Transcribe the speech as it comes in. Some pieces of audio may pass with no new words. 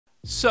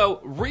So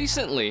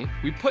recently,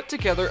 we put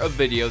together a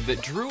video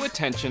that drew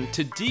attention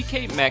to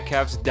DK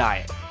Metcalf's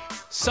diet.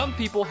 Some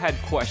people had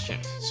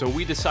questions, so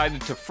we decided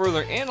to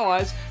further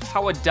analyze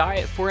how a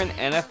diet for an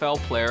NFL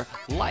player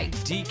like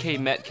DK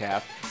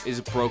Metcalf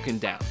is broken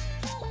down.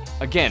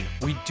 Again,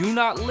 we do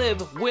not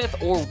live with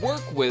or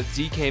work with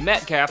DK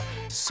Metcalf,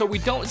 so we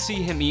don't see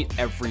him eat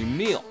every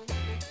meal.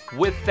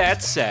 With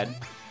that said,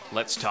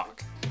 let's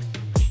talk.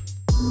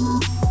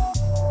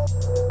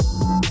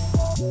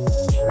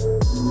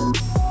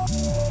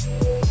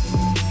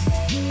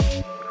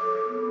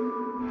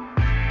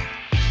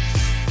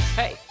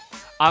 Hey,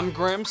 I'm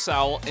Graham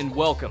Sowell and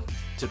welcome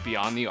to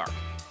Beyond the Arc.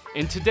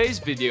 In today's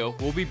video,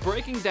 we'll be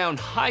breaking down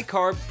high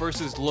carb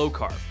versus low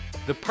carb,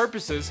 the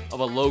purposes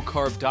of a low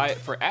carb diet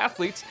for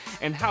athletes,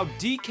 and how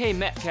DK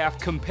Metcalf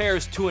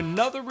compares to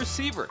another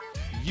receiver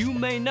you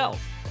may know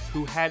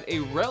who had a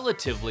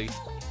relatively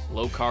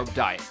low carb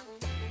diet.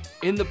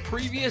 In the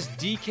previous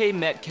DK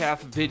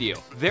Metcalf video,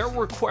 there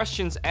were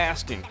questions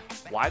asking,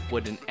 why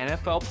would an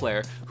NFL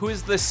player who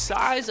is the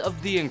size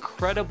of the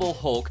Incredible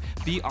Hulk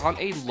be on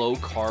a low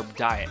carb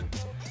diet?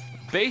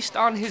 Based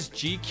on his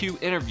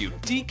GQ interview,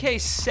 DK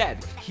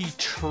said he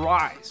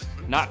tries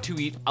not to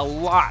eat a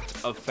lot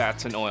of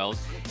fats and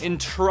oils and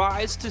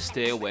tries to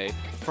stay away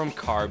from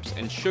carbs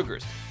and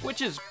sugars,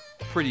 which is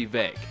pretty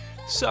vague.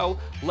 So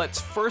let's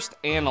first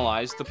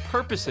analyze the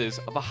purposes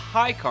of a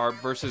high carb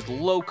versus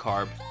low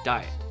carb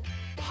diet.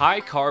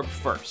 High carb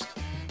first.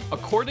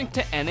 According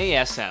to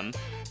NASM,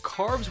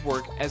 carbs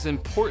work as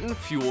important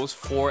fuels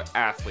for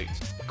athletes.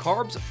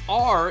 Carbs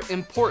are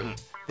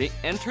important. They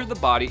enter the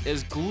body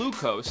as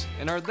glucose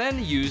and are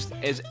then used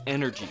as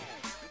energy.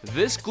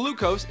 This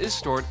glucose is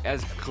stored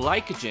as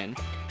glycogen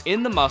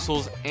in the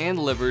muscles and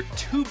liver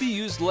to be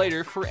used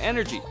later for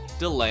energy,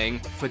 delaying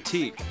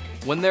fatigue.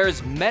 When there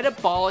is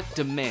metabolic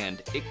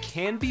demand, it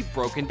can be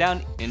broken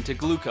down into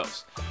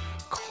glucose.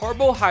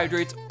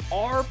 Carbohydrates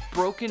are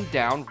broken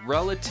down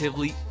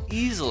relatively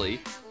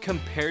easily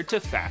compared to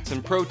fats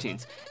and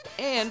proteins,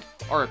 and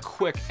are a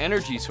quick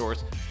energy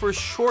source for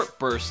short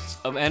bursts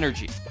of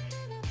energy.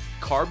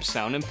 Carbs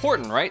sound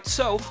important, right?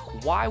 So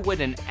why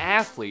would an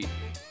athlete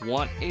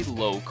want a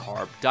low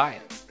carb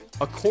diet?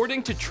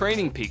 According to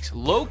Training Peaks,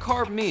 low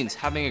carb means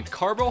having a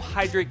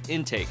carbohydrate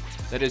intake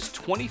that is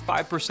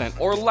 25%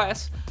 or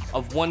less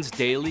of one's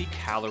daily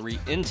calorie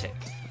intake.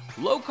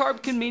 Low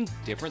carb can mean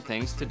different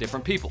things to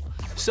different people.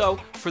 So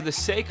for the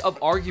sake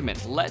of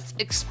argument, let's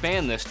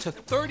expand this to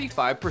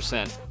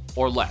 35%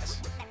 or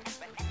less.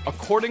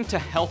 According to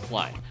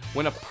Healthline,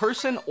 when a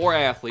person or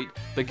athlete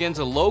begins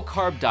a low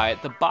carb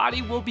diet, the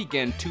body will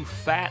begin to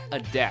fat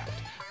adapt,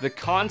 the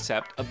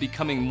concept of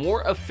becoming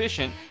more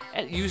efficient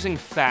at using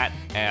fat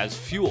as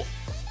fuel.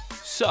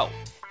 So,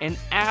 an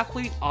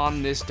athlete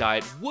on this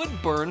diet would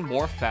burn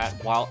more fat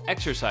while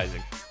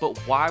exercising, but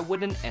why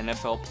would an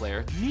NFL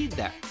player need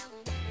that?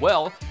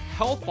 Well,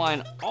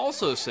 Healthline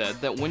also said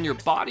that when your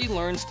body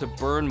learns to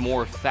burn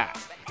more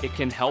fat, it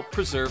can help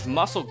preserve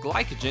muscle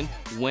glycogen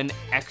when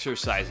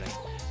exercising.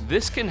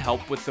 This can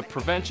help with the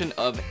prevention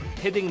of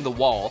hitting the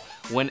wall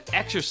when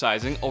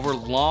exercising over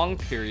long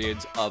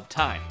periods of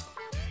time.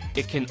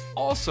 It can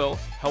also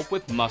help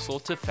with muscle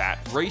to fat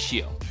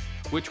ratio,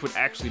 which would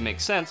actually make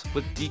sense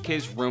with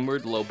DK's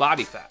rumored low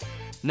body fat.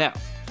 Now,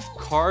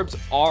 carbs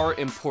are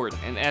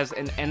important, and as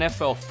an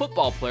NFL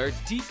football player,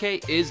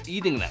 DK is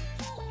eating them.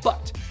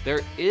 But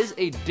there is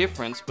a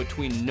difference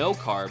between no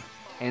carb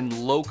and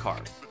low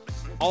carb.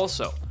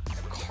 Also,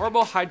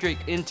 carbohydrate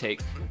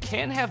intake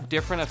can have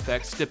different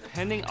effects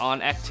depending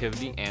on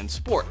activity and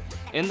sport.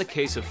 In the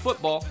case of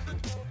football,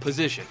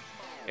 position.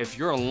 If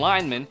you're a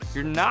lineman,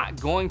 you're not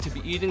going to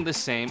be eating the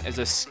same as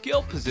a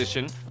skill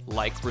position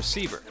like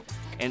receiver.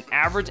 An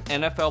average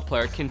NFL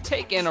player can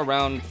take in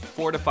around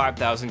 4,000 to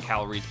 5,000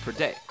 calories per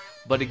day.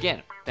 But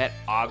again, that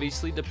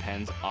obviously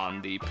depends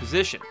on the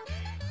position.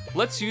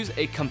 Let's use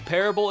a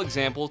comparable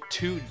example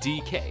to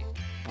DK,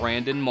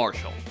 Brandon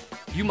Marshall.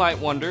 You might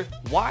wonder,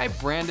 why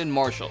Brandon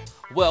Marshall?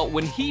 Well,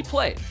 when he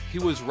played, he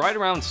was right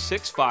around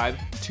 6'5",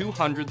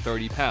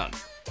 230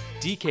 pounds.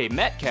 DK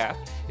Metcalf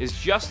is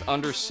just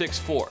under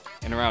 6'4",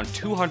 and around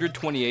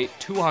 228,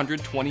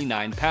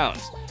 229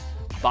 pounds.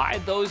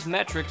 By those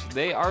metrics,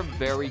 they are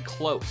very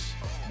close.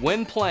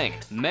 When playing,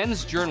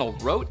 Men's Journal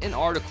wrote an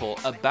article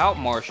about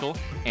Marshall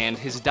and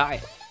his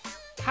diet.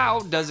 How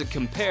does it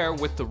compare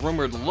with the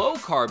rumored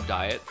low-carb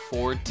diet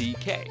for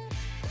DK?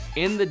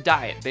 In the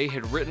diet they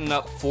had written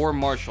up for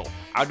Marshall,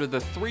 out of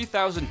the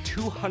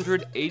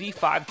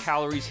 3,285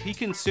 calories he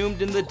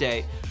consumed in the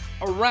day,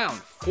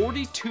 around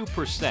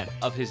 42%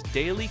 of his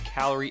daily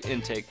calorie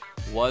intake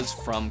was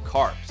from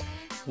carbs.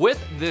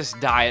 With this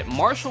diet,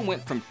 Marshall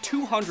went from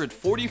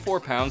 244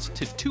 pounds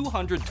to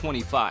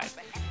 225.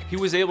 He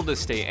was able to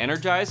stay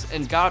energized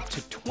and got up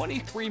to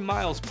 23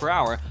 miles per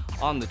hour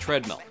on the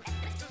treadmill.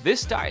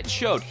 This diet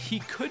showed he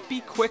could be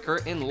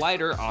quicker and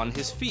lighter on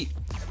his feet.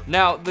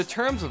 Now, the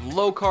terms of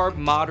low carb,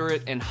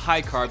 moderate, and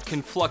high carb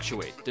can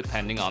fluctuate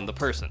depending on the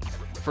person.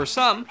 For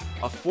some,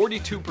 a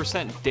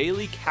 42%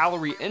 daily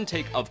calorie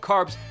intake of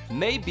carbs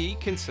may be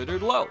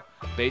considered low,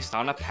 based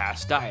on a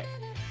past diet.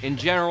 In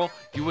general,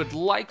 you would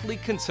likely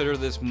consider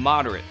this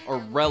moderate or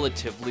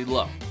relatively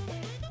low.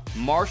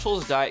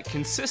 Marshall's diet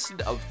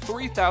consisted of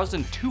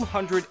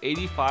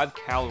 3,285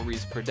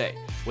 calories per day,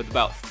 with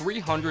about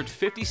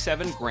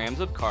 357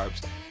 grams of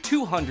carbs,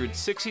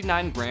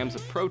 269 grams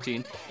of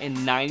protein,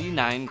 and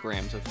 99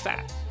 grams of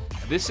fat.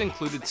 This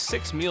included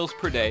 6 meals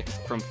per day,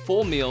 from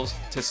full meals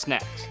to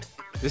snacks.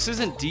 This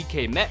isn't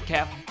DK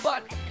Metcalf,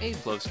 but a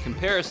close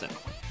comparison.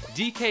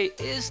 DK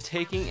is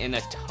taking in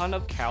a ton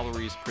of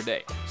calories per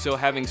day, so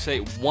having,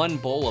 say, one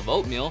bowl of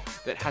oatmeal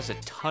that has a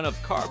ton of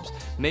carbs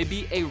may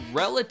be a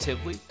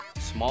relatively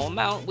small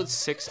amount with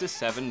 6 to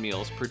 7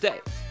 meals per day.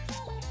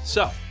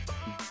 So,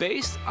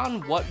 based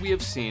on what we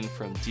have seen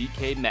from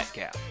DK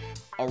Metcalf,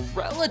 a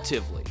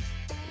relatively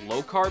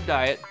low-carb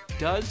diet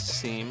does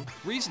seem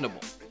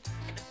reasonable.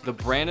 The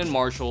Brandon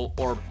Marshall,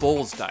 or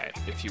Bulls diet,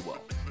 if you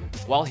will.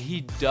 While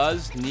he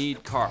does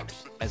need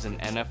carbs as an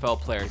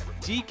NFL player,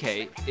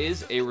 DK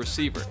is a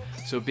receiver,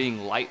 so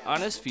being light on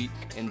his feet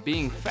and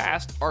being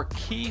fast are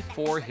key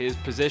for his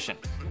position.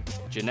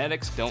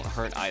 Genetics don't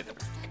hurt either.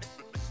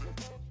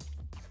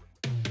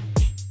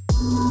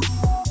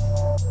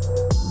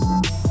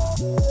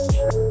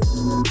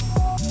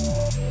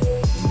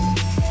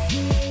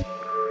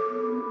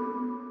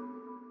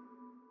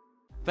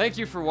 Thank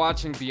you for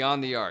watching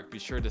Beyond the Arc. Be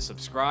sure to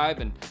subscribe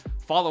and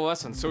follow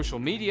us on social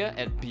media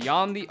at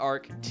Beyond the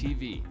Arc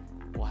TV.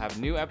 We'll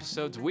have new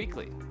episodes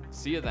weekly.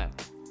 See you then.